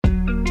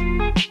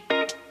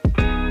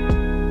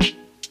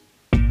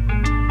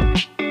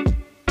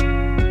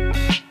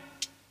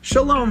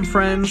Shalom,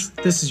 friends.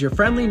 This is your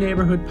friendly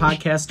neighborhood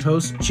podcast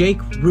host,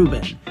 Jake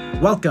Rubin.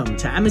 Welcome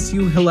to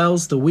MSU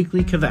Hillel's The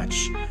Weekly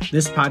Kvetch.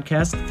 This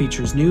podcast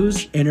features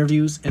news,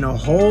 interviews, and a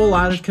whole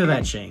lot of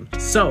kvetching.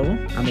 So,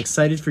 I'm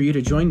excited for you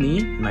to join me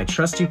and my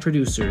trusty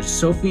producers,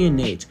 Sophie and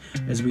Nate,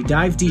 as we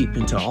dive deep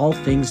into all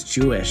things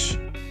Jewish.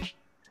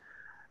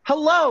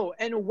 Hello,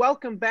 and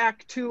welcome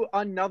back to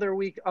another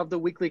week of The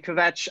Weekly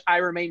Kvetch. I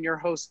remain your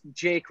host,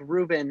 Jake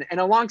Rubin, and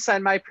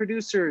alongside my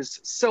producers,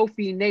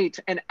 Sophie, Nate,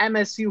 and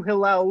MSU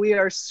Hillel, we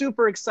are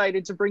super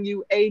excited to bring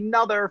you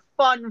another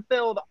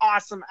fun-filled,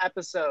 awesome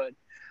episode.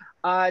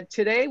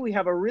 Today, we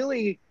have a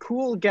really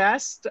cool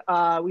guest.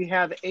 We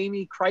have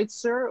Amy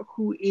Kritzer,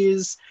 who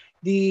is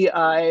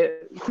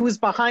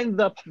behind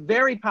the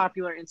very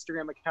popular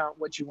Instagram account,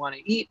 What You Want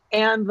to Eat,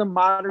 and the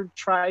Modern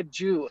Tribe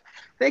Jew.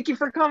 Thank you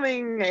for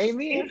coming,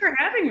 Amy. Thanks for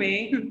having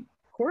me. Of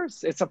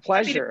course, it's a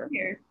pleasure. Happy to be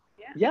here.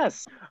 Yeah.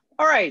 Yes.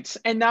 All right,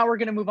 and now we're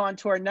going to move on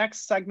to our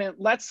next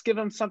segment. Let's give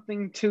them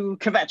something to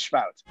kvetch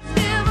about.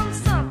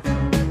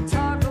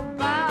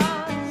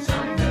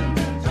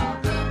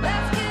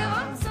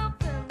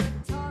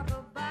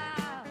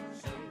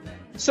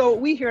 So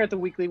we here at the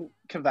Weekly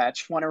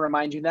Kvetch want to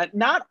remind you that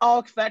not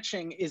all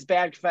kvetching is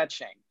bad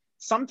kvetching.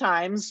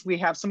 Sometimes we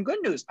have some good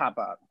news pop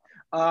up.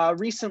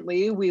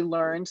 Recently, we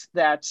learned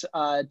that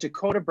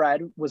Dakota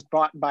bread was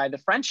bought by the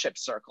Friendship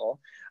Circle.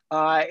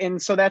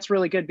 And so that's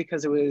really good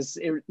because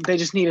they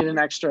just needed an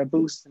extra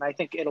boost. And I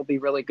think it'll be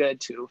really good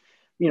to,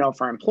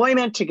 for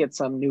employment, to get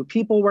some new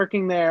people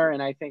working there.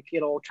 And I think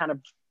it'll kind of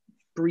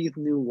breathe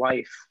new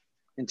life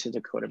into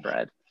Dakota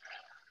bread.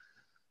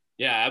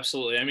 Yeah,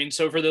 absolutely. I mean,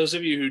 so for those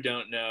of you who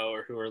don't know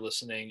or who are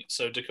listening,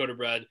 so Dakota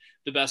Bread,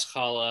 the best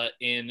challah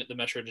in the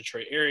Metro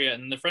Detroit area,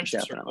 and the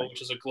Friendship Circle,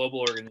 which is a global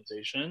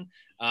organization,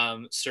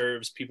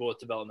 serves people with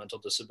developmental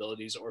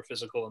disabilities or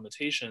physical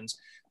limitations.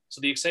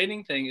 So the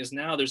exciting thing is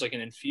now there's like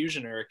an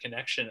infusion or a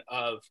connection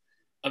of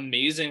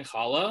amazing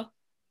challah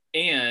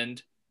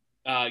and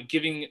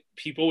giving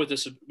people with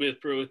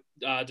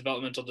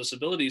developmental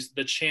disabilities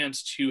the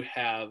chance to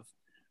have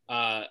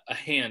a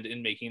hand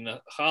in making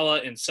the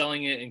challah and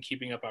selling it and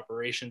keeping up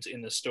operations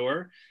in the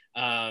store.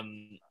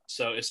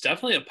 So it's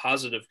definitely a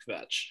positive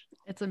kvetch.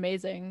 It's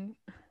amazing.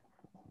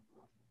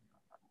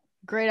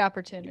 Great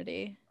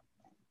opportunity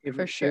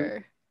for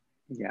sure.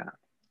 Yeah.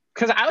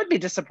 Because I would be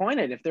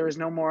disappointed if there was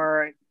no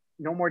more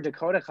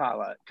Dakota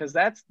challah, because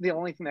that's the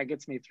only thing that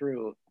gets me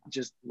through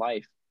just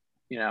life,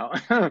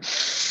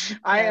 That's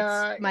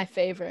my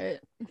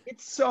favorite.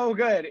 It's so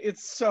good.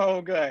 It's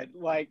so good.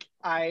 Like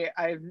I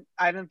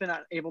haven't been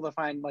able to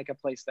find like a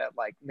place that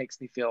like makes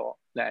me feel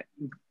that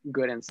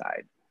good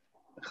inside,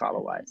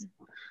 challah wise.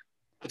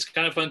 It's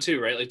kind of fun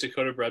too, right? Like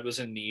Dakota Bread was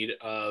in need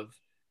of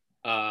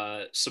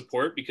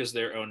support because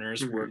their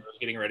owners were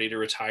getting ready to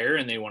retire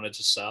and they wanted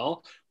to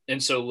sell.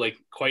 And so like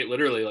quite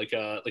literally like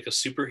a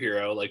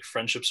superhero, like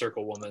Friendship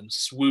Circle woman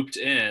swooped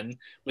in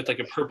with like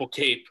a purple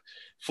cape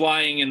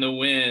flying in the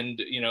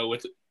wind,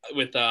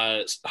 with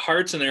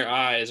hearts in their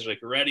eyes, like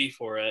ready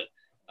for it.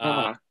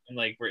 And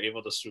like we're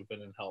able to swoop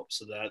in and help.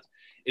 So that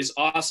is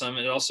awesome.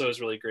 And it also is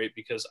really great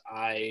because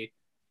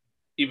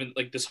even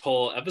like this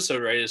whole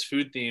episode, right, is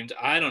food themed.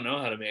 I don't know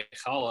how to make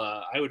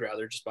challah. I would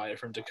rather just buy it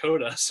from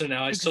Dakota. So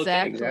now I still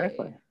can.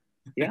 Exactly.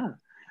 Yeah.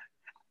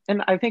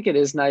 And I think it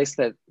is nice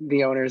that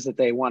the owners, that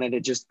they wanted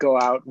to just go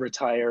out,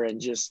 retire, and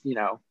just,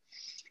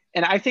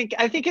 and I think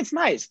it's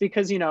nice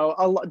because,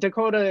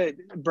 Dakota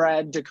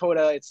bread,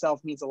 Dakota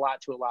itself means a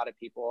lot to a lot of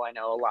people. I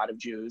know a lot of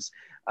Jews.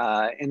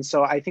 And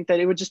so I think that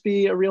it would just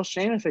be a real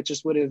shame if it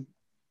just would have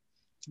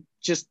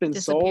just been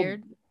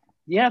sold.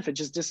 Yeah, if it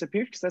just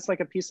disappeared, because that's like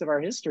a piece of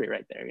our history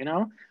right there,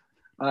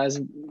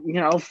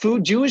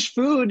 Jewish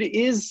food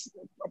is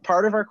a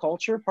part of our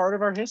culture, part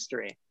of our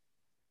history.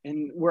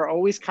 And we're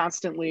always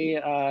constantly,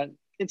 I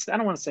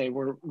don't want to say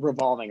we're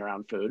revolving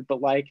around food,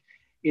 but like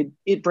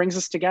it brings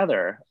us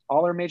together.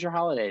 All our major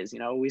holidays,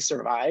 we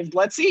survived,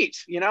 let's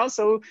eat,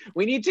 so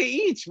we need to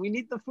eat, we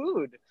need the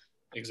food.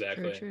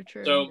 Exactly.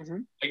 True. So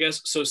I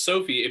guess, so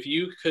Sophie, if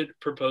you could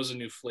propose a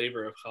new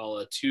flavor of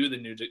challah to the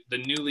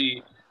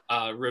newly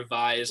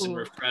revised and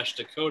refreshed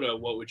Dakota,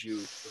 what would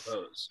you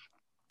propose?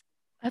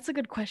 That's a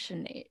good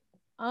question, Nate.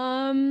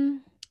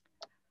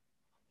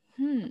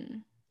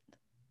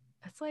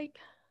 That's like,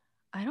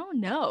 I don't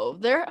know.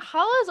 Their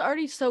challah is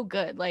already so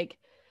good. Like,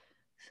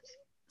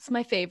 it's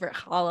my favorite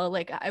challah.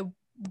 Like, I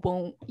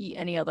won't eat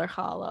any other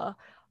challah.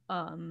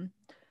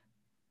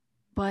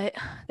 But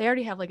they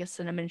already have like a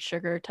cinnamon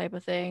sugar type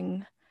of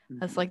thing.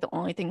 That's like the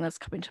only thing that's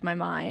coming to my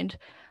mind.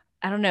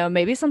 I don't know.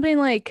 Maybe something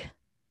like,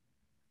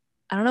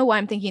 I don't know why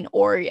I'm thinking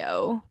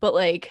Oreo, but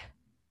like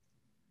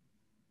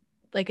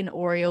an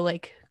Oreo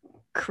like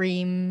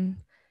cream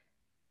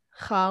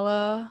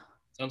challah.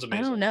 Sounds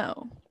amazing. I don't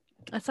know.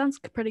 That sounds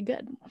pretty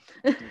good.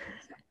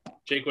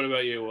 Jake, what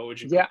about you? What would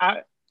you?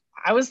 Yeah,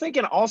 I was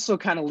thinking also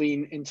kind of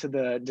lean into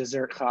the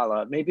dessert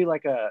challah, maybe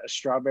like a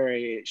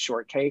strawberry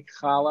shortcake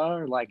challah,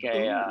 or like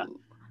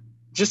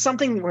just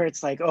something where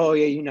it's like, oh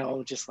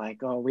yeah, just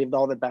like, oh, we have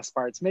all the best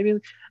parts. Maybe,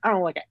 I don't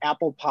know, like an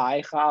apple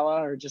pie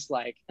challah, or just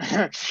like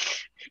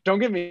Don't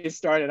get me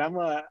started.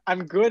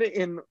 I'm good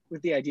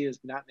with the ideas,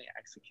 but not in the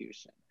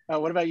execution.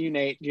 What about you,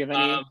 Nate? Do you have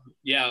any?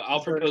 Yeah, I'll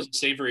propose a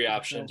savory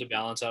option to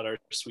balance out our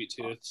sweet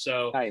tooth.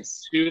 So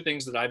nice. Two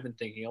things that I've been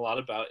thinking a lot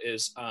about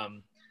is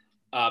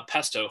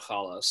pesto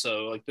challah.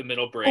 So like the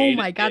middle braid. Oh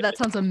my God, that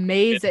sounds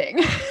amazing.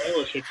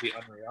 It should be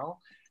unreal.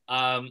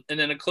 And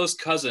then a close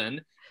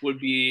cousin would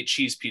be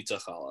cheese pizza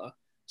challah.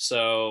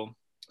 So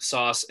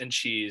sauce and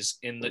cheese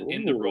in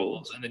the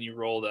rolls, and then you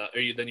roll that,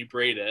 then you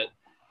braid it,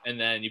 and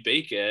then you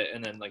bake it,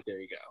 and then like there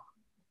you go.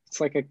 It's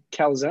like a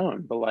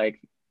calzone, but like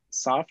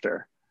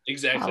softer.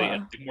 Exactly.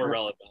 Yeah, more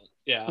relevant.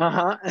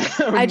 Yeah.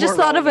 I just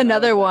thought of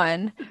another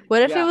one.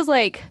 What if it was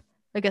like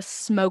a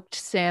smoked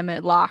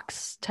salmon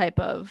lox type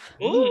of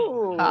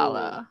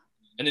challah?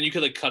 And then you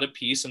could like cut a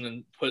piece and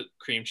then put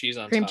cream cheese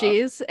on top. Cream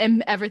cheese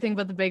and everything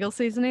but the bagel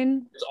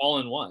seasoning. It's all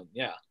in one.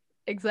 Yeah.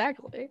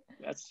 Exactly.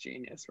 That's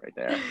genius right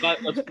there. But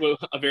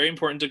a very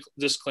important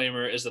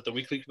disclaimer is that the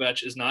Weekly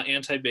Kvetch is not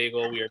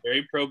anti-bagel. We are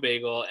very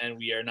pro-bagel, and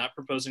we are not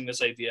proposing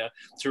this idea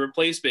to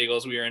replace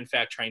bagels. We are in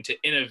fact trying to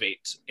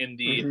innovate in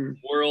the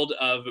world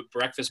of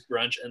breakfast,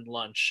 brunch, and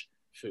lunch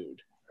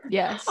food.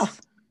 Yes.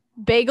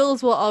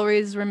 Bagels will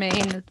always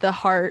remain the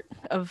heart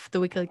of the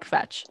Weekly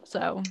Kvetch.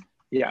 So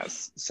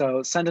yes.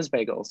 So send us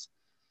bagels.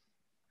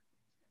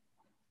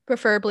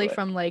 Preferably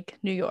from like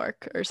New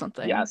York or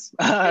something. Yes.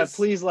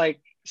 Please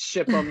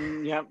ship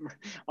them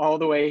all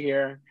the way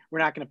here. We're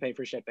not going to pay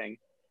for shipping.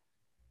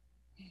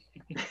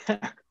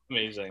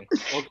 Amazing.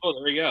 Well, cool.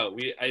 There we go.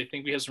 I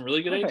think we have some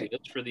really good ideas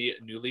for the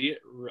newly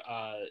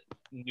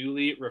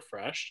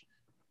refreshed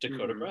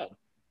Dakota bread.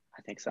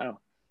 I think so.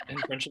 And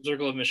Friendship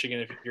Circle of Michigan,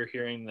 if you're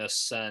hearing this,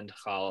 send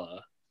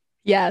challah.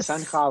 Yes.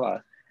 Send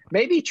challah.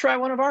 Maybe try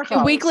one of our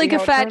challahs. Weekly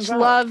Kvetch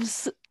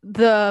loves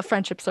the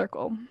Friendship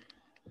Circle.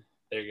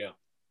 There you go.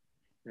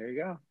 There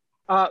you go.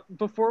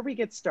 Before we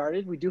get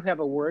started, we do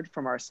have a word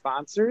from our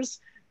sponsors.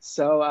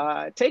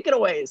 So take it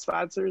away,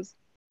 sponsors.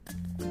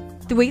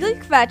 The Weekly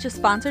Kvetch is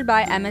sponsored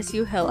by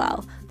MSU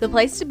Hillel, the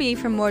place to be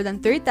for more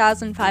than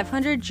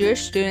 3,500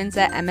 Jewish students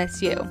at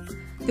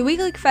MSU. The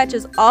Weekly Kvetch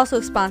is also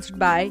sponsored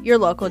by your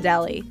local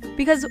deli,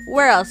 because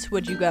where else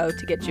would you go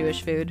to get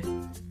Jewish food?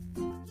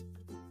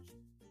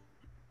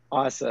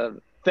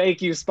 Awesome.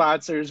 Thank you,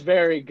 sponsors.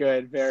 Very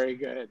good. Very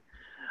good.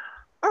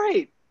 All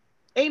right.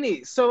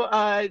 Amy, so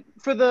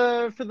for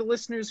the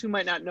listeners who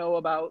might not know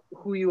about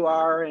who you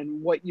are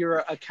and what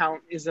your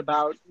account is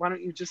about, why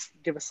don't you just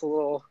give us a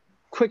little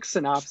quick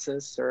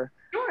synopsis, or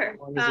sure. As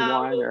long as you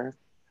want, or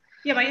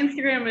yeah, my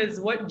Instagram is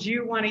what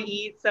Jew want to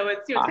eat, so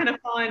it's kind of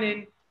fun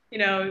and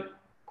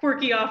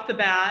quirky off the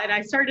bat. And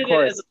I started it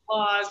as a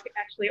blog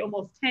actually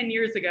almost 10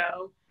 years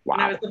ago when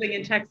I was living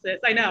in Texas.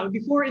 I know,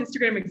 before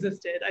Instagram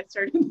existed, I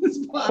started this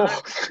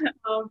blog.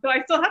 So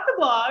I still have the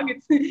blog.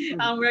 It's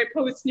where I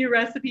post new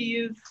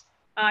recipes.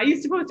 I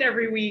used to post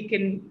every week,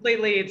 and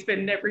lately it's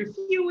been every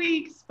few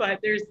weeks,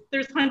 but there's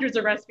hundreds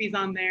of recipes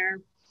on there.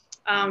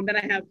 Then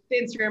I have the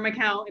Instagram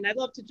account, and I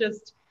love to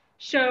just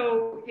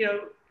show,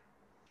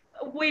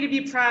 a way to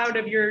be proud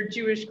of your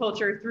Jewish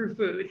culture through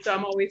food. So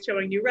I'm always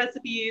showing new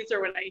recipes,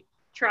 or when I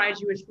try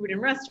Jewish food in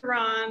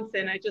restaurants,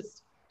 and I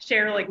just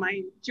share like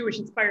my Jewish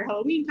inspired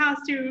Halloween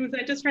costumes.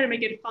 I just try to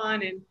make it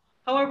fun, and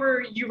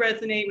however you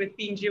resonate with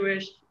being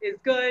Jewish is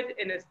good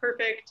and is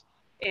perfect,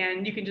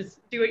 and you can just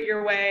do it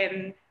your way,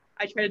 and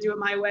I try to do it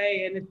my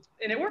way,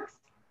 and it works.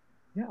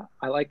 Yeah,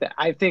 I like that.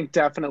 I think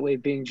definitely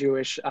being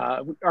Jewish,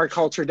 our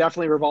culture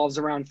definitely revolves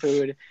around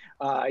food.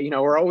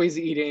 We're always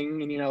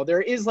eating, and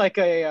there is like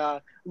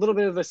a little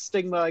bit of a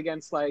stigma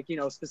against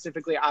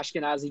specifically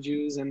Ashkenazi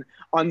Jews and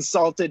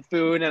unsalted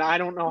food, and I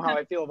don't know how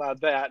I feel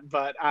about that,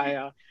 but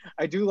I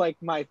do like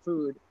my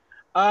food.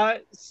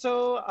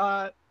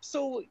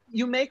 So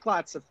you make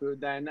lots of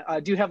food then.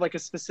 Do you have like a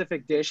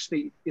specific dish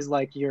that is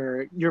like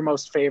your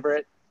most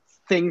favorite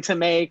thing to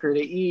make or to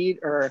eat,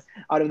 or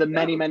out of the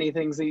many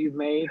things that you've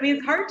made? I mean,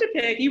 it's hard to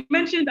pick. You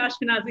mentioned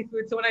Ashkenazi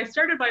food. So when I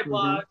started my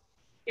blog,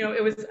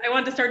 I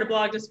wanted to start a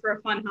blog just for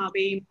a fun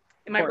hobby.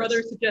 And my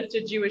brother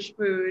suggested Jewish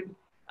food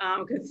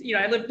because,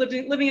 I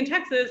living in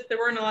Texas, there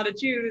weren't a lot of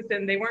Jews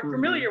and they weren't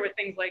familiar with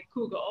things like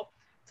kugel.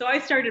 So I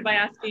started by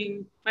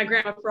asking my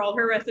grandma for all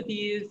her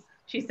recipes.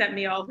 She sent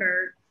me all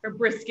her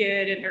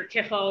brisket and her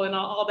kichel and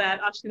all that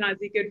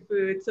Ashkenazi good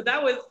food. So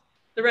that was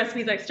the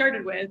recipes I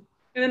started with.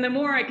 And then the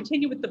more I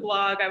continued with the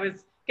blog, I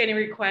was getting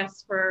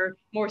requests for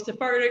more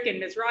Sephardic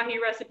and Mizrahi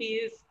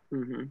recipes.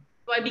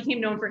 So I became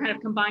known for kind of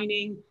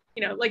combining,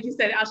 like you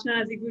said,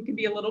 Ashkenazi food can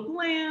be a little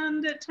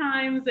bland at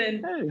times.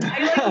 And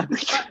I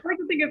like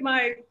to think if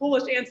my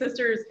Polish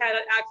ancestors had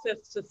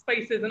access to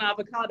spices and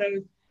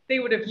avocados, they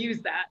would have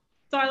used that.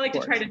 So I like to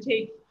try to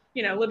take,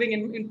 living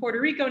in Puerto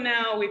Rico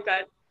now, we've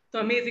got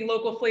some amazing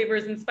local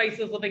flavors and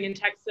spices. Living in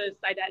Texas,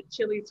 I'd add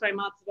chilies to my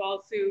matzo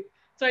ball soup.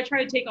 So I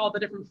try to take all the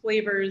different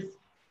flavors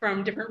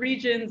from different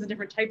regions and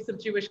different types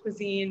of Jewish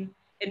cuisine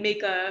and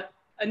make a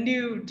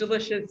new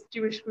delicious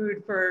Jewish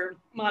food for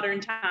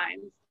modern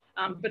times.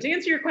 But to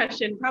answer your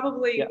question,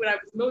 probably what I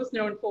was most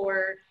known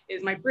for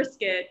is my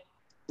brisket.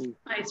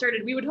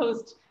 We would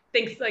host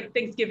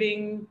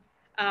Thanksgiving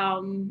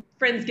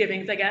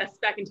Friendsgivings, I guess,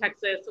 back in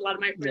Texas. A lot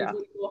of my friends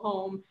would go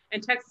home,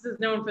 and Texas is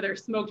known for their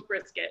smoked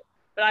brisket.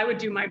 But I would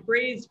do my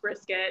braised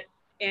brisket,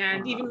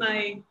 and even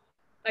my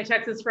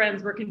Texas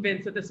friends were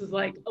convinced that this was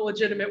like a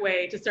legitimate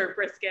way to serve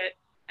brisket.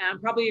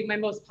 Probably my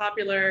most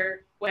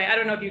popular way. I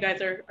don't know if you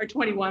guys are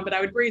 21, but I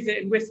would braise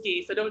it in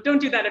whiskey. So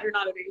don't do that if you're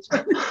not of age.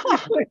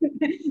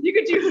 You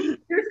could do,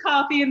 there's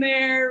coffee in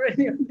there.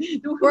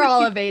 We're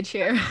all of age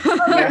here.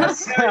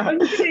 Yes.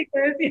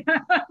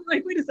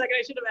 Like, wait a second,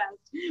 I should have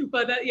asked.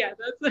 But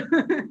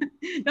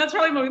that's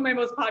probably my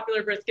most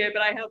popular brisket.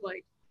 But I have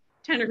like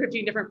 10 or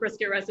 15 different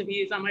brisket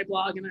recipes on my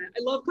blog, and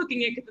I love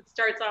cooking it because it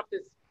starts off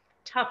this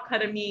tough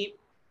cut of meat,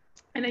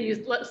 and then you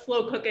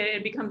slow cook it.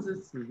 It becomes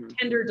this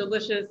tender,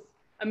 delicious,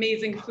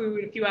 amazing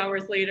food a few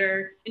hours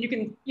later. And you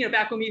can,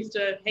 back when we used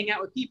to hang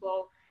out with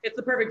people, it's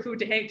the perfect food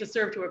to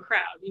serve to a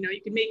crowd.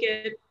 You can make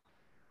it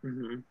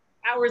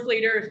hours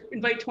later,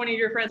 invite 20 of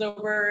your friends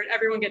over,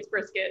 everyone gets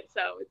brisket.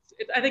 So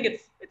I think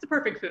it's a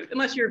perfect food.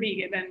 Unless you're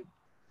vegan, then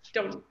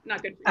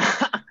not good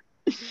for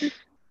you.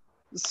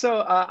 So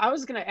I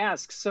was going to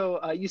ask,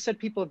 so you said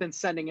people have been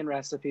sending in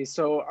recipes.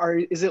 So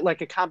is it like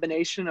a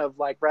combination of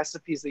like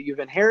recipes that you've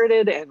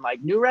inherited and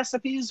like new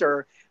recipes,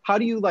 or how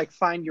do you like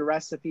find your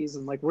recipes,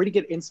 and like where do you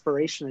get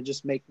inspiration to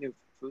just make new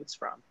foods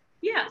from?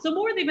 Yeah, so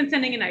more they've been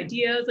sending in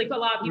ideas. Like a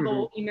lot of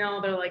people email,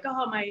 they're like,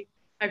 oh, my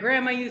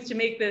grandma used to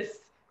make this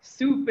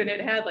soup and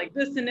it had like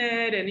this in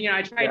it. And,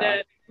 I tried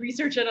to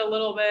research it a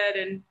little bit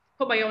and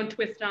put my own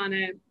twist on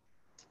it.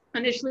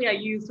 Initially, I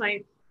used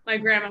my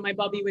grandma, my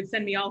bubby would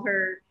send me all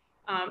her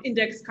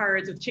index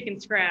cards with chicken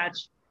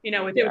scratch,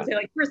 it would say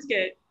like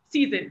brisket,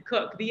 seasoned,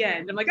 cook, the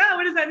end. I'm like, oh,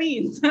 what does that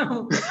mean?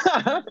 So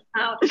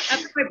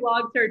after my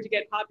blog started to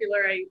get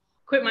popular, I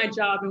quit my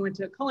job and went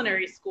to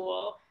culinary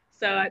school.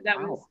 So that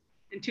was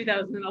in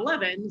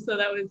 2011. So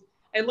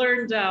I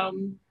learned,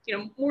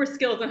 more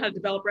skills on how to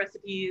develop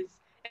recipes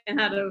and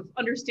how to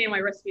understand why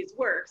recipes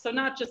work. So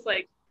not just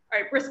like,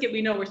 all right, brisket,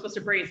 we know we're supposed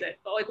to braise it,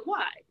 but like,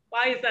 why?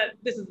 Why is that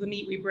this is the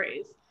meat we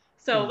braise?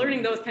 So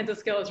learning those kinds of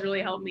skills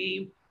really helped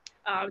me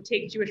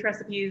take Jewish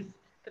recipes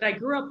that I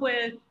grew up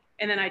with,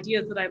 and then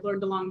ideas that I've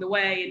learned along the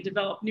way, and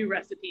develop new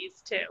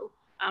recipes too.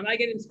 I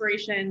get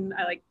inspiration,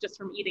 just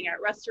from eating at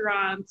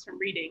restaurants, from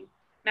reading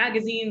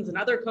magazines and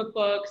other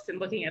cookbooks, and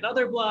looking at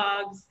other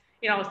blogs.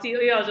 I'll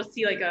just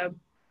see like a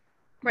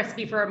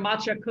recipe for a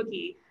matcha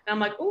cookie, and I'm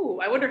like, oh,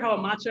 I wonder how a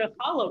matcha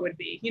challah would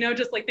be.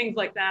 Just like things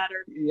like that,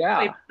 or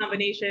flavor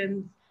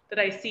combinations that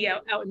I see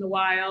out in the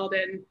wild.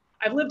 And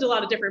I've lived a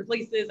lot of different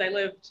places. I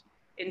lived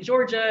in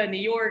Georgia and New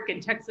York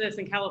and Texas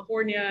and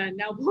California and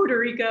now Puerto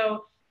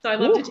Rico. So I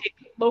love to take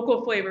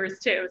local flavors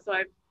too. So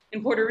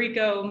in Puerto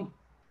Rico,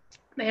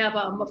 they have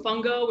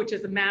mofongo, which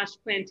is a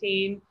mashed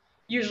plantain,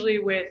 usually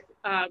with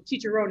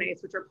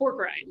chicharrones, which are pork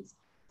rinds.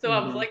 So I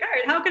was like, all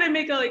right, how can I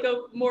make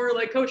a more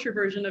like kosher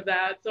version of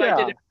that? So I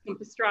did it with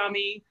some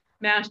pastrami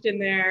mashed in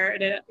there,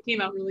 and it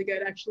came out really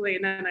good actually.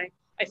 And then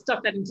I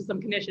stuffed that into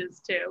some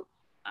knishes too,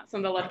 some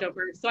of the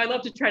leftovers. So I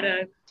love to try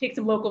to take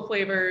some local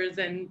flavors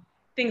and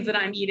things that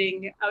I'm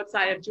eating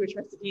outside of Jewish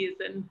recipes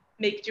and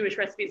make Jewish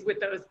recipes with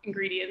those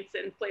ingredients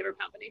and flavor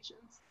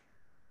combinations.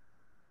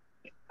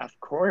 Of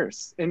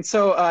course. And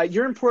so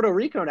you're in Puerto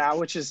Rico now,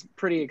 which is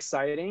pretty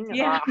exciting.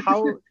 Yeah.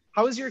 How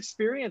has your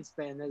experience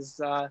been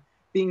as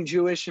being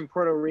Jewish in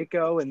Puerto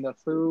Rico, and the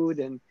food,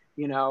 and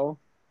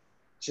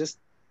just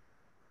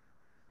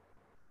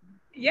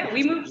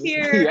we moved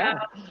here.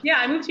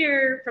 I moved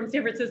here from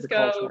San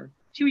Francisco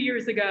 2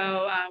 years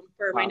ago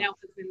for my now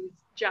husband's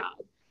job.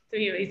 So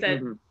he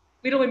said,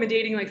 we'd only been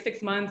dating like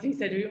 6 months. He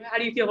said, how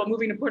do you feel about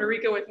moving to Puerto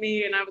Rico with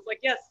me? And I was like,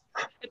 yes,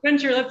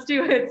 adventure, let's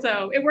do it.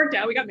 So it worked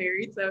out. We got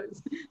married, so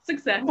it's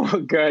success. Oh,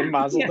 good,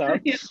 mazel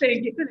tov.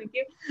 Thank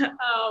you.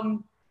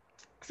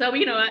 So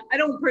I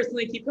don't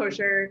personally keep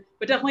kosher,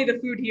 but definitely the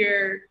food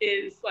here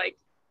is like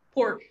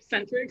pork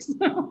centric.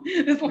 So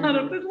there's a lot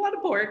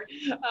of pork.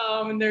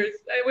 And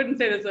I wouldn't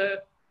say there's a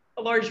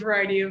large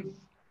variety of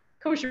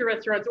kosher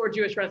restaurants or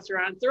Jewish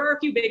restaurants. There are a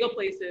few bagel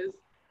places.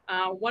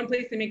 One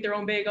place they make their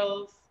own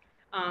bagels.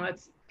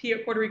 It's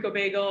Puerto Rico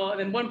Bagel. And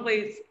then one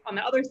place on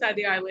the other side of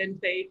the island,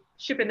 they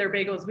ship in their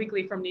bagels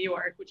weekly from New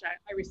York, which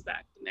I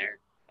respect,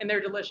 and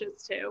they're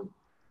delicious too.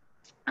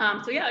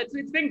 So yeah,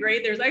 it's been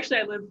great.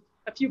 I live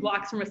a few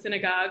blocks from a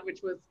synagogue,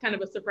 which was kind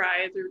of a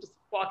surprise. We were just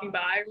walking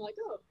by, and we're like,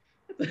 oh,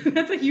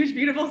 that's a huge,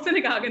 beautiful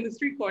synagogue in the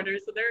street corner.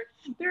 So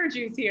there are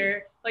Jews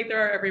here, like there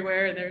are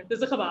everywhere.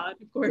 There's a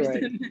Chabad, of course.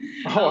 Right. And,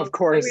 of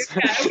course.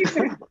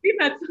 We've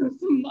had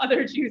some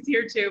other Jews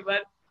here too,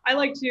 but I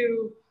like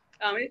to,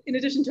 in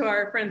addition to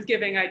our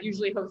Friendsgiving, I'd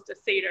usually host a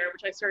Seder,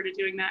 which I started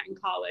doing that in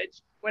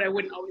college when I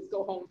wouldn't always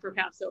go home for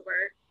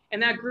Passover.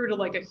 And that grew to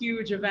like a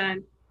huge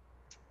event.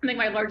 I think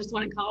my largest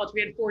one in college,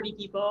 we had 40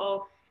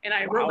 people, and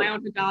I wrote my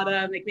own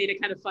Haggadah, and they made it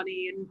kind of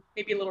funny and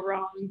maybe a little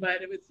wrong, but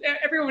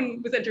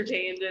everyone was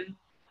entertained. And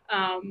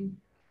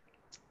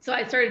so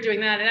I started doing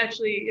that, and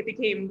actually it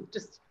became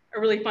just a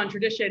really fun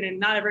tradition, and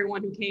not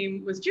everyone who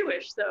came was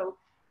Jewish. So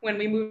when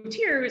we moved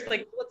here, it was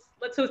like,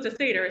 let's host a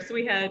Seder. So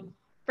we had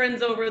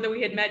friends over that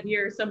we had met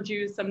here, some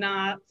Jews, some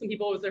not. Some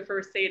people it was their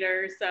first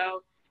Seder.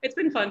 So it's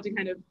been fun to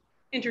kind of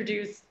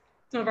introduce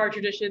some of our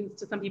traditions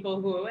to some people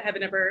who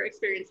haven't ever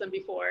experienced them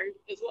before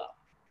as well.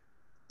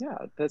 Yeah,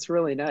 that's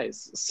really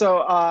nice.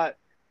 So,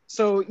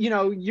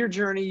 your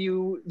journey,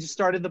 you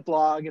started the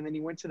blog and then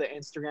you went to the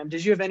Instagram.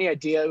 Did you have any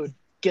idea it would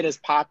get as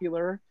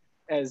popular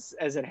as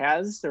it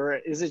has? Or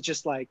is it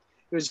just like,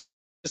 it was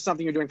just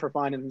something you're doing for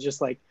fun and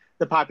just like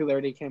the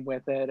popularity came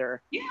with it?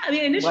 Or yeah, I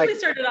mean, initially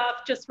started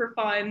off just for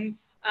fun.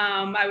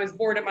 I was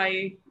bored at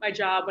my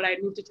job when I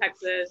moved to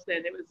Texas,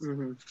 and it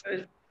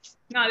was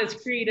not as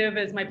creative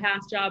as my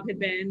past job had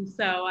been.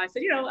 So I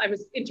said, I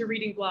was into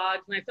reading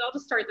blogs, and I said, I'll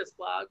just start this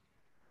blog.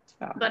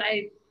 But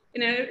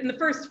in the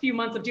first few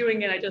months of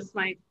doing it,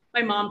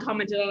 my mom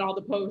commented on all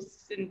the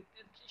posts, and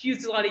she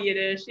used a lot of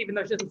Yiddish, even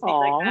though she doesn't speak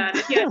like that.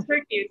 And, yeah, it's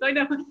very cute. So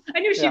I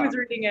knew she was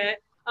reading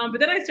it. But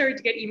then I started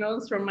to get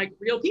emails from like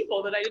real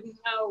people that I didn't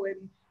know,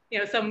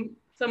 and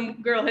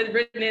some girl had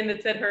written in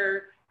that said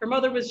her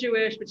mother was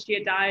Jewish, but she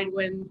had died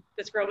when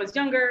this girl was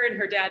younger, and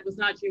her dad was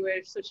not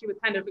Jewish. So she was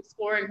kind of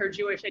exploring her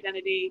Jewish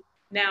identity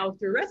now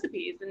through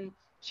recipes, and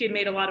she had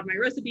made a lot of my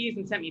recipes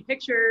and sent me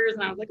pictures,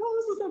 and I was like, oh,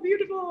 this is so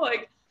beautiful.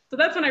 So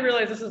that's when I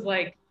realized this is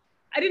like,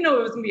 I didn't know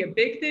it was gonna be a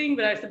big thing,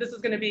 but I said, this is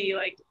gonna be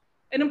like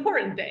an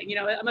important thing.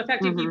 I'm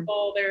affecting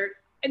people.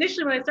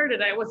 Initially when I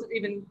started, I wasn't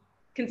even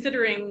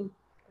considering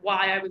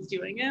why I was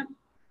doing it.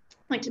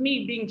 Like, to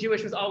me, being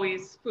Jewish was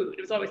always food.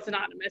 It was always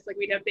synonymous. Like,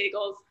 we'd have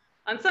bagels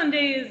on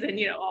Sundays, and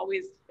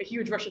always a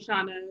huge Rosh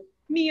Hashanah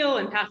meal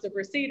and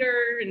Passover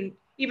Seder. And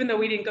even though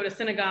we didn't go to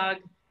synagogue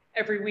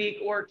every week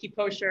or keep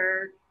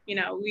kosher,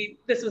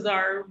 this was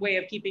our way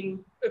of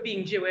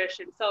being Jewish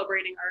and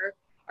celebrating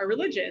our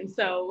religion.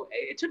 So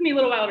it took me a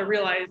little while to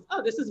realize,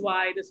 oh, this is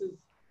why this is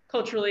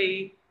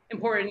culturally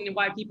important and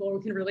why people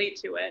can relate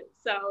to it.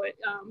 So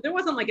there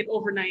wasn't like an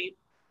overnight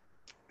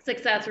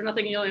success or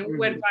nothing,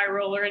 went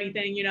viral or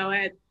anything.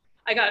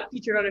 I got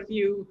featured on a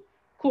few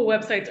cool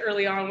websites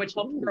early on, which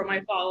helped grow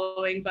my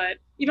following. But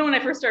even when I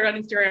first started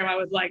on Instagram, I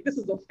was like, this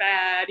is a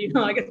fad.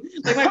 Like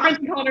my friends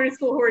in culinary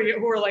school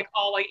who were like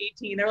all like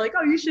 18, they're like,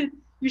 oh, you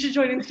should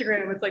join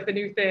Instagram. It's like the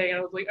new thing. And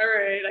I was like, all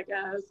right, I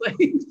guess.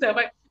 So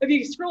if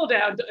you scroll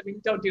down, I mean,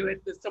 don't do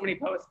it. There's so many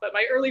posts, but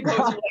my early posts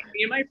were like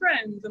me and my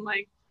friends, and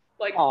like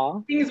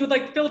things with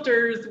like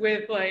filters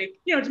with like,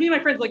 to me, my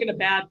friends like in a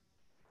bad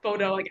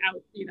photo, like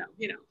out,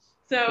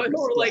 so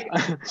or like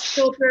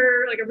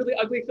filter, like a really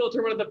ugly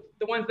filter, one of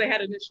the ones they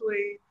had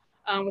initially,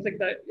 with like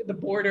the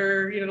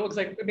border, it looks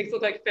like, it makes it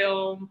look like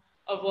film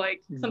of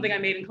like something I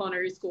made in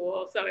culinary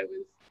school. So it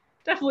was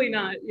definitely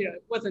not,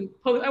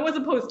 I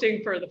wasn't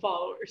posting for the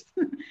followers.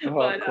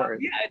 But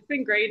yeah, it's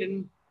been great.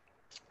 And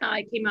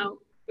I came out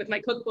with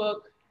my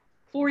cookbook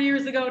 4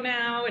 years ago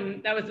now,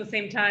 and that was the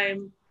same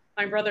time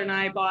my brother and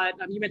I bought,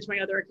 you mentioned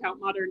my other account,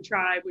 Modern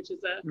Tribe, which is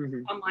a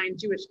online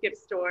Jewish gift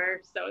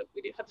store. So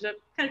we have to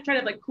kind of try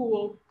to have like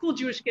cool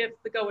Jewish gifts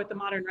that go with the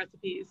modern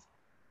recipes.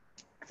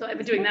 So I've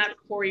been doing that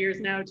for 4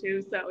 years now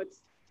too. So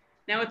it's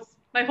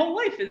my whole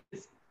life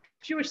is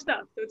Jewish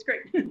stuff. So it's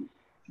great.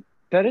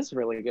 That is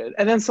really good.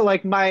 And then so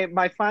like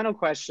my final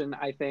question,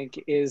 I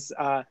think, is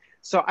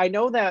so I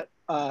know that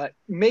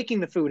making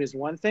the food is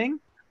one thing,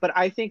 but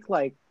I think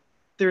like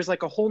there's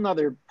like a whole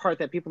nother part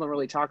that people don't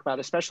really talk about,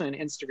 especially on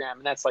Instagram,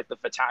 and that's like the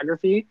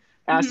photography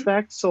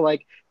aspect. So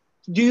like,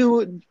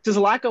 does a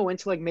lot go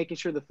into like making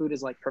sure the food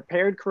is like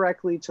prepared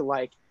correctly to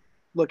like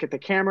look at the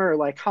camera, or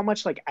like how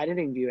much like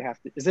editing do you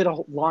have to, is it a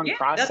long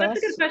process? That's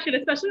a good question,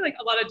 especially like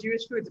a lot of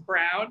Jewish food's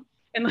brown,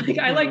 and like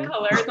I like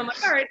colors. I'm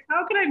like, all right,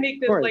 how can I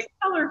make this like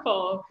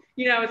colorful?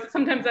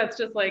 Sometimes that's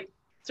just like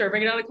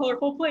serving it on a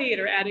colorful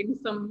plate, or adding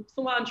some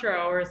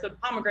cilantro or some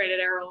pomegranate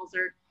arrows,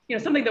 or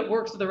something that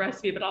works with the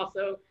recipe but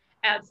also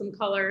add some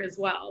color as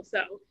well.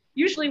 So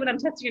usually when I'm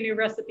testing a new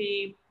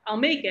recipe, I'll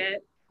make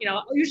it,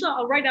 usually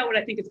I'll write out what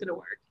I think is going to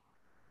work,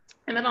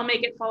 and then I'll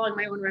make it following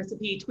my own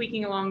recipe,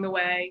 tweaking along the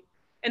way.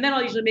 And then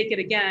I'll usually make it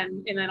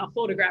again, and then I'll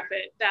photograph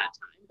it that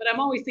time. But I'm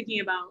always thinking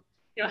about,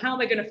 how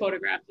am I going to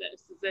photograph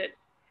this? Am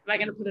I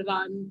going to put it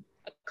on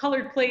a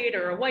colored plate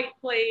or a white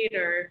plate,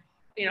 or,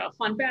 a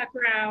fun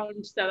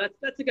background? So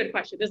that's a good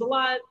question. There's a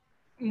lot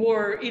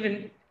more,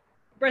 even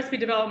recipe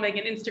development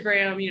and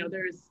Instagram,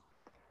 there's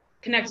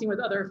connecting with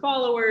other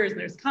followers,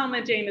 and there's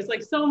commenting. There's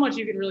like so much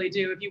you can really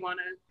do if you want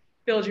to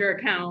build your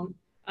account,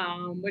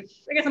 which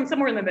I guess I'm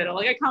somewhere in the middle.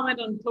 Like I comment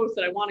on posts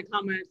that I want to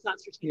comment. It's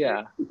not strategic.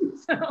 Yeah.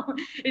 So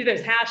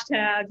there's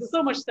hashtags. There's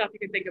so much stuff you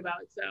can think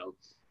about. So,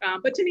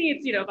 but to me,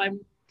 it's, if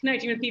I'm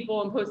connecting with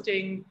people and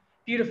posting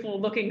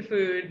beautiful looking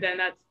food, then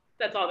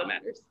that's all that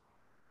matters.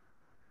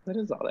 That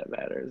is all that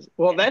matters.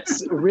 Well,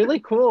 that's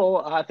really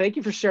cool. Thank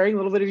you for sharing a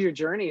little bit of your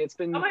journey. It's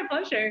been my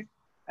pleasure.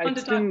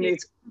 It's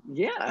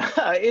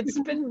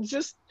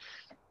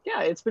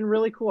been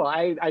really cool.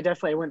 I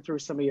definitely went through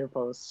some of your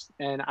posts,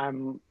 and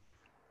I'm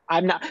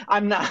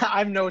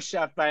no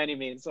chef by any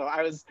means, so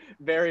I was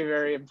very,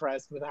 very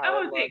impressed with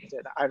how it looked.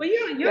 Well,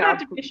 you don't have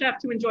to be a chef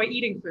to enjoy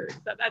eating food.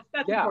 So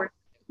that's important.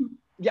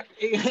 Yeah,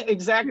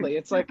 exactly.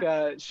 It's like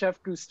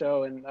Chef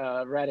Gusteau and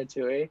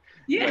Ratatouille.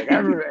 Yeah.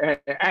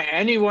 Like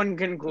anyone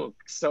can cook,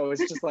 so it's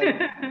just like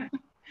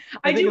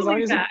I do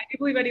believe that. I do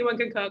believe anyone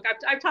can cook.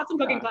 I've taught some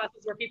cooking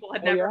classes where people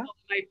had never held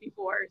a knife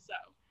before, so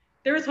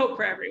there is hope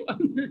for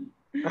everyone.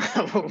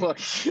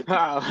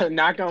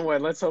 Knock on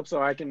wood. Let's hope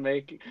so. I can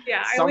make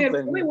something.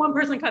 Only one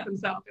person cut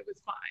themselves. It was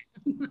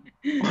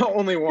fine.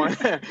 Only one.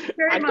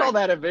 I'd call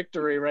that a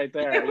victory right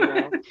there. You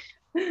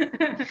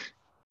know?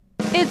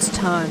 It's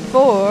time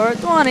for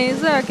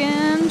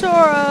 20-second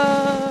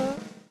Torah.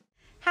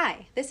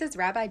 Hi, this is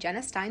Rabbi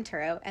Jenna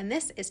Stein-Turo, and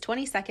this is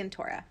 20-second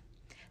Torah.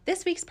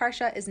 This week's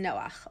parsha is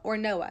Noach, or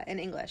Noah in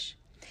English.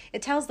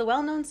 It tells the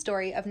well-known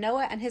story of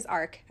Noah and his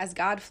ark as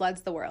God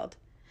floods the world.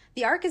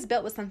 The ark is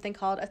built with something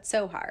called a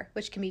tzohar,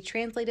 which can be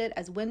translated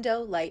as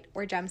window, light,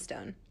 or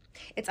gemstone.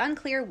 It's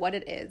unclear what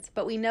it is,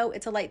 but we know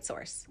it's a light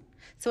source.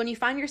 So when you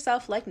find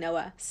yourself, like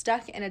Noah,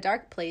 stuck in a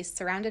dark place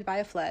surrounded by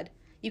a flood,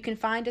 you can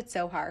find a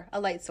tzohar, a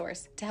light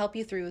source, to help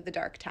you through the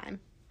dark time.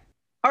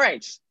 All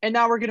right, and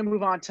now we're going to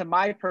move on to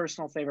my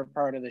personal favorite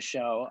part of the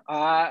show.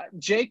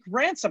 Jake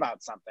rants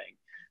about something.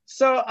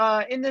 So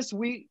in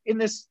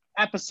this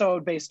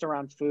episode based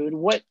around food,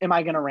 what am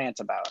I going to rant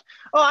about?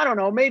 Oh, I don't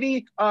know,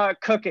 maybe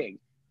cooking.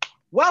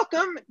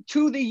 Welcome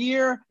to the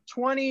year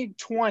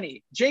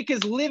 2020. Jake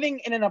is living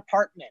in an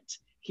apartment.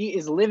 He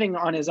is living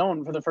on his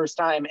own for the first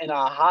time in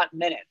a hot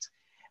minute.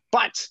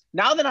 But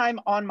now that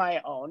I'm on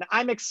my own,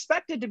 I'm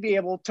expected to be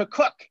able to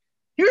cook.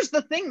 Here's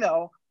the thing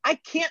though, I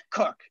can't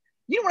cook.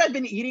 You know what I've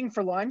been eating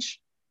for lunch?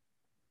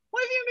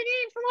 What have you been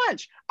eating for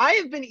lunch? I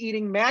have been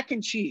eating mac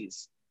and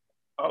cheese.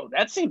 Oh,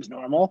 that seems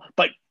normal.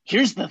 But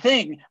here's the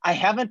thing, I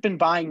haven't been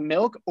buying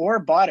milk or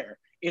butter.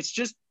 It's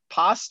just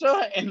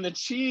pasta and the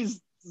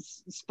cheese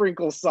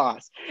sprinkle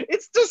sauce.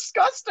 It's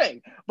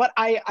disgusting. But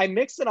I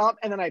mix it up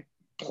and then I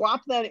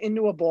plop that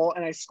into a bowl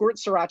and I squirt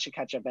sriracha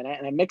ketchup in it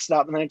and I mix it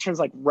up and then it turns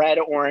like red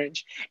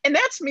orange. And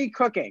that's me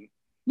cooking.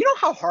 You know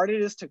how hard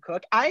it is to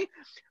cook? I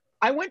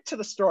went to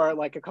the store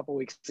like a couple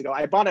weeks ago.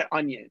 I bought an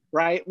onion,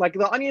 right? Like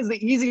the onion is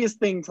the easiest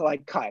thing to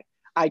like cut.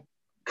 I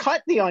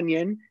cut the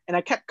onion and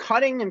I kept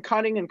cutting and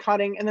cutting and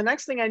cutting. And the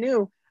next thing I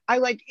knew,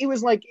 it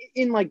was like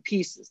in like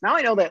pieces. Now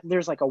I know that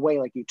there's like a way,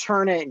 like you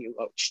turn it and you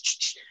go,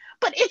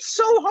 but it's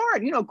so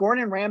hard. You know,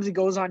 Gordon Ramsay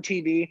goes on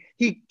TV.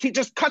 He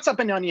just cuts up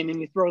an onion and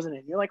he throws it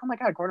in. You're like, oh my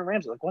God, Gordon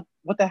Ramsay, like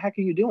what the heck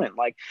are you doing?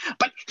 Like,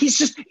 but he's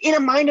just in a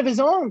mind of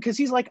his own because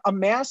he's like a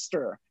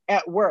master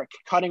at work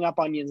cutting up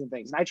onions and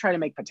things. And I try to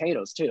make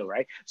potatoes too,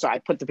 right? So I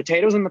put the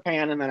potatoes in the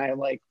pan and then I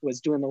like was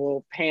doing the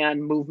little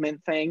pan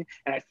movement thing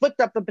and I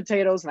flipped up the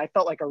potatoes and I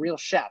felt like a real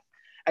chef.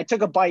 I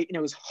took a bite and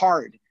it was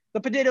hard.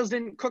 The potatoes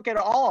didn't cook at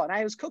all. And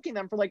I was cooking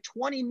them for like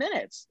 20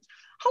 minutes.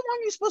 How long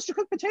are you supposed to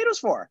cook potatoes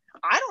for?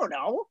 I don't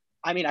know.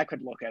 I mean, I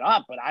could look it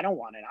up, but I don't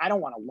want it. I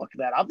don't want to look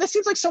that up. This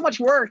seems like so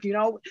much work, you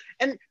know?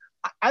 And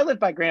I live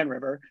by Grand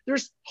River.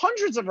 There's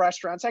hundreds of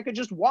restaurants I could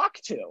just walk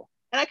to.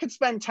 And I could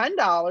spend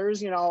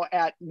 $10, you know,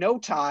 at No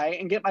Tie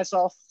and get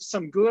myself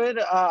some good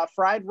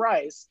fried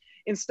rice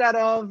instead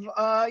of,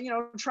 you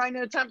know, trying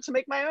to attempt to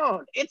make my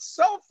own. It's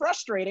so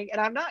frustrating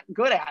and I'm not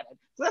good at it.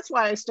 So that's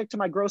why I stick to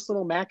my gross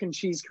little mac and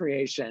cheese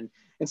creation.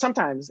 And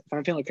sometimes if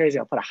I'm feeling crazy,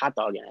 I'll put a hot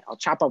dog in it. I'll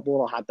chop up a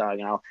little hot dog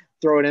and I'll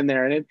throw it in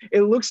there. And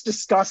it looks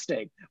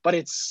disgusting, but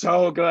it's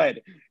so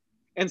good.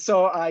 And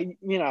so,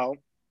 you know,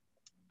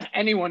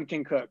 anyone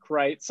can cook,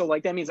 right? So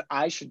like, that means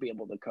I should be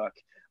able to cook.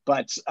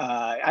 But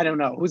I don't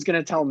know who's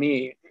gonna tell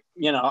me.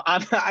 You know,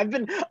 I've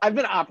been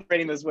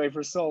operating this way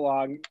for so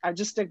long. I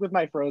just stick with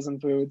my frozen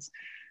foods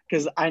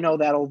because I know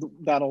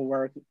that'll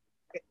work,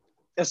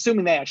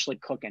 assuming they actually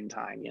cook in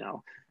time. You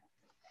know.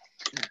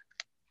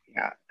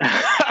 Yeah.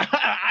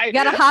 You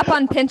gotta hop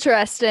on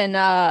Pinterest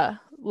and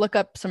look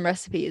up some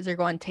recipes or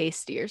go on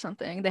Tasty or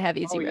something. They have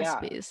easy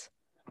recipes.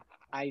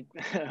 I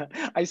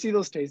see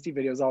those Tasty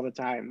videos all the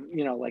time,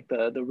 you know, like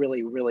the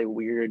really, really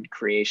weird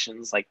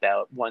creations, like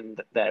that one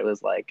that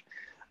was like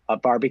a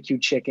barbecue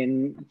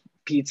chicken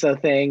pizza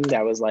thing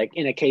that was like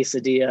in a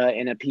quesadilla,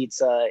 in a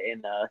pizza,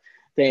 in a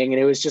thing.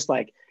 And it was just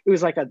like, it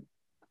was like a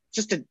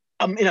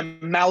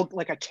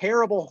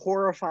terrible,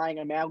 horrifying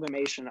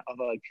amalgamation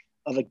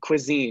of a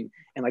cuisine.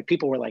 And like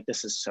people were like,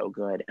 this is so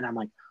good. And I'm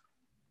like,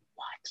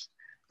 what?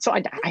 So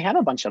I have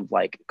a bunch of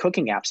like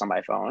cooking apps on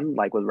my phone,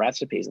 like with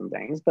recipes and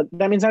things, but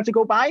that means I have to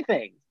go buy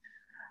things.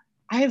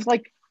 I have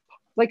like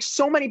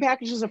so many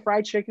packages of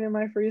fried chicken in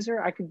my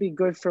freezer. I could be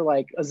good for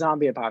like a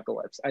zombie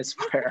apocalypse, I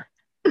swear.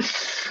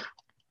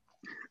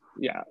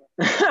 Yeah.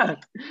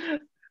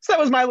 So that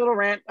was my little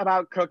rant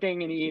about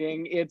cooking and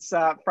eating. It's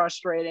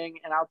frustrating.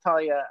 And I'll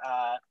tell you,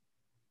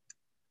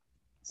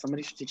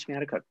 somebody should teach me how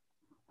to cook.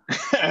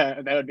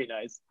 That would be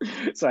nice.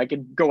 So I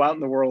could go out in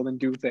the world and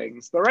do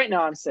things. But right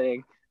now I'm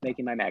sitting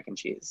making my mac and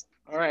cheese.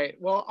 All right.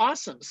 Well,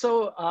 awesome.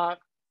 So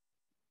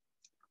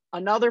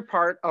another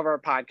part of our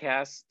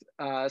podcast,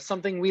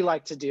 something we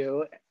like to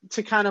do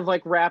to kind of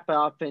like wrap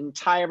up and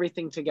tie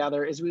everything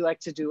together is we like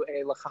to do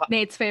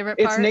Nate's favorite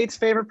part. It's Nate's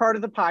favorite part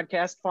of the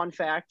podcast. Fun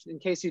fact, in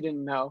case you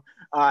didn't know,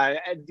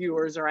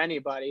 viewers or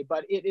anybody,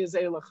 but it is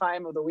a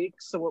l'chaim of the week.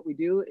 So what we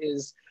do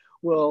is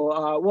we'll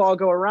all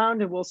go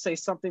around and we'll say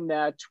something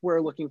that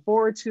we're looking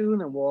forward to,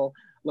 and then we'll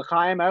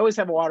l'chaim. I always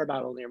have a water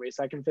bottle near me,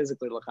 so I can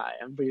physically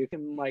l'chaim, but you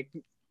can like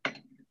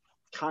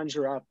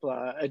conjure up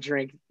a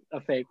drink,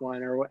 a fake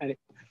one, or any.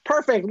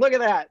 Perfect. Look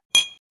at that.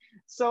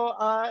 So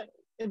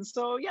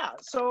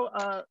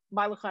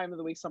my l'chaim of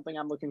the week, something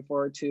I'm looking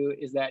forward to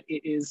is that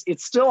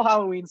it's still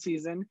Halloween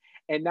season,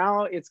 and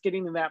now it's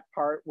getting to that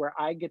part where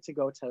I get to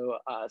go to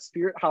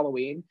Spirit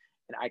Halloween,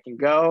 and I can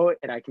go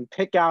and I can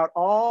pick out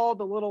all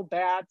the little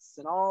bats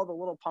and all the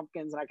little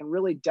pumpkins, and I can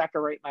really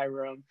decorate my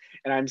room.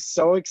 And I'm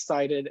so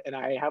excited, and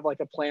I have like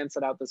a plan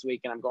set out this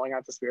week, and I'm going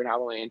out to Spirit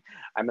Halloween.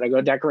 I'm gonna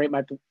go decorate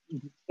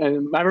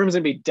and my room's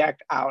gonna be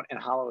decked out in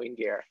Halloween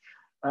gear.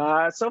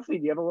 Sophie,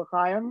 do you have a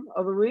l'chaim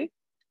of the week?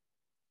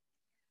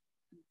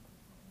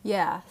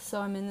 Yeah,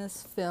 so I'm in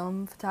this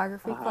film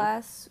photography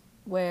class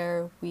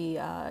where we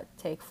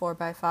take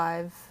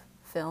 4x5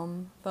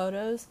 film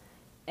photos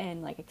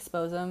and like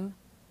expose them,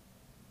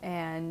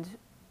 and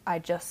I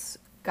just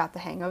got the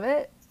hang of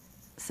it,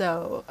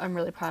 so I'm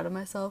really proud of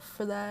myself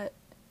for that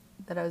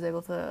I was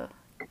able to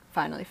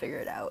finally figure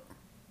it out.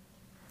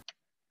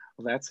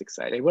 Well, that's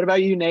exciting. What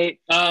about you, Nate?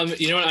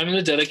 You know what? I'm going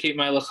to dedicate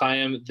my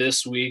l'chaim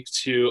this week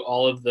to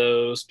all of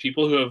those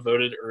people who have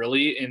voted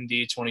early in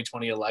the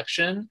 2020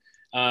 election.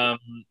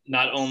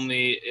 Not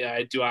only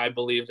do I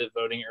believe that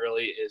voting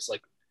early is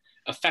like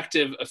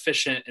effective,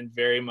 efficient, and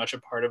very much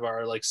a part of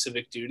our like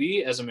civic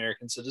duty as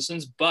American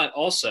citizens, but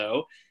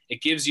also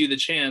it gives you the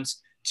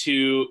chance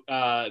to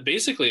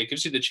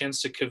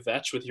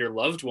kvetch with your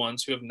loved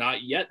ones who have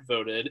not yet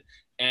voted,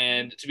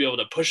 and to be able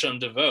to push them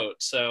to vote.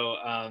 So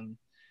I'm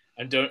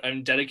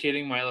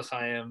dedicating my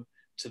l'chaim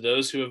to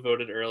those who have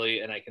voted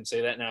early, and I can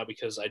say that now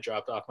because I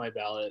dropped off my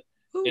ballot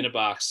in a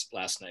box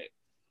last night.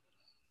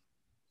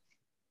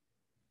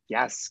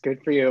 Yes,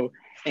 good for you.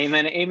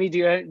 Amen. Amy, do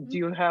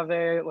you have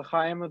a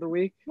l'chaim of the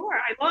week? Sure.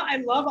 I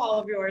love all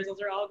of yours.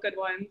 Those are all good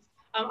ones.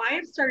 I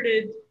have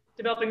started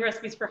developing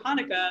recipes for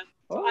Hanukkah,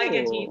 so I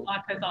get to eat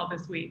latkes all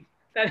this week.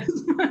 That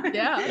is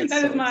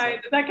my,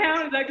 does that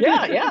count?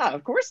 Yeah,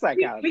 of course that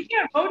counts. We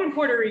can't vote in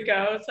Puerto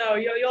Rico, so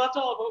you'll have to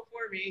all vote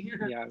for me.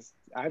 Yes,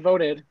 I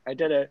voted. I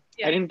did it.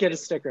 Yeah. I didn't get a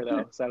sticker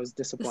though, so I was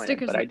disappointed,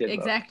 but I did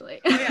exactly.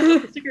 Vote. Oh, yeah,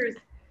 the sticker is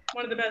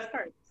one of the best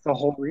parts. It's the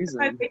whole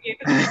reason.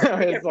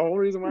 It's the whole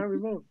reason why we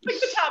vote. Like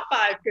the top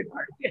 5 good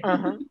parts.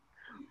 Yeah.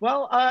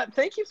 Well,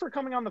 thank you for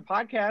coming on the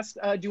podcast.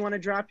 Do you want to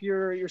drop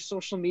your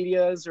social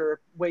medias or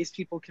ways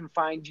people can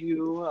find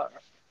you?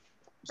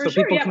 For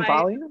sure, people can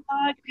follow you?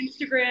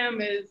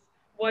 Instagram is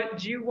What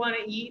Jew Want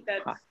to Eat.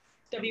 That's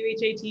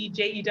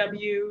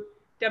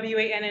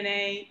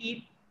WHATJEWWANNA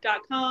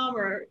eat.com,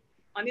 or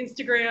on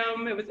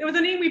Instagram. It was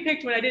a name we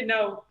picked when I didn't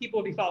know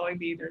people would be following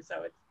me either,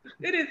 so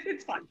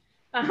it's fun.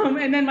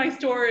 And then my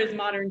store is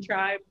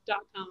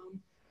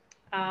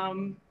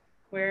moderntribe.com,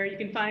 where you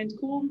can find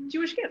cool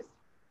Jewish gifts.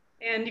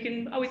 And you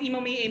can always email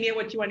me,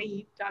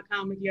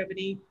 amy@whatyowannaeat.com, if you have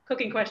any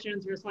cooking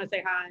questions or just want to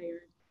say hi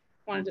or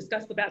want to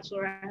discuss The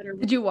Bachelorette. Or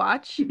did you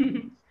watch?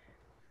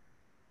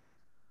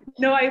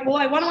 No, I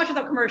want to watch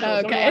without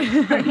commercials. Okay. I have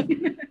it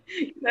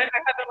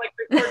like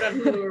recorded on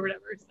Hulu or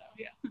whatever. So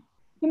yeah.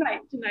 Tonight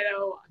I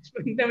will watch,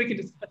 but then we can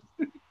discuss.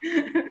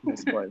 No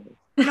spoilers.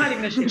 Not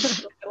even a shame.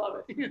 I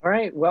love it. All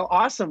right. Well,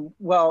 awesome.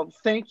 Well,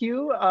 thank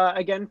you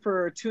again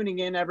for tuning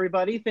in,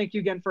 everybody. Thank you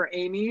again for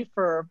Amy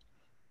for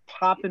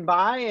popping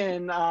by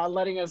and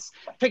letting us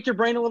pick your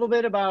brain a little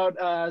bit about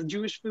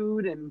Jewish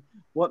food and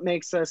what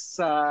makes us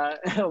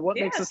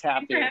makes us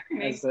happy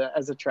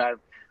as a tribe.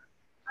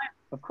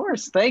 Of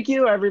course. Thank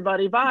you,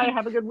 everybody. Bye.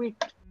 Have a good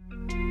week.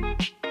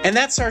 And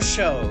that's our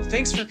show.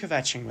 Thanks for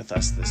kvetching with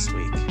us this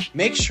week.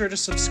 Make sure to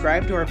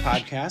subscribe to our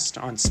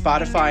podcast on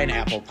Spotify and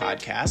Apple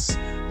Podcasts.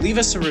 Leave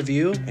us a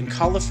review and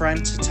call a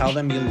friend to tell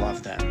them you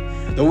love them.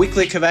 The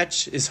Weekly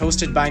Kvetch is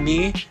hosted by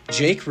me,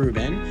 Jake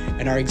Rubin,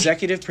 and our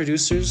executive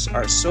producers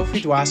are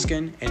Sophie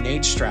Dwoskin and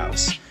Nate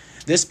Strauss.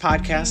 This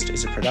podcast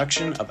is a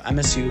production of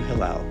MSU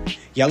Hillel.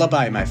 Yalla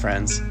bye, my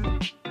friends.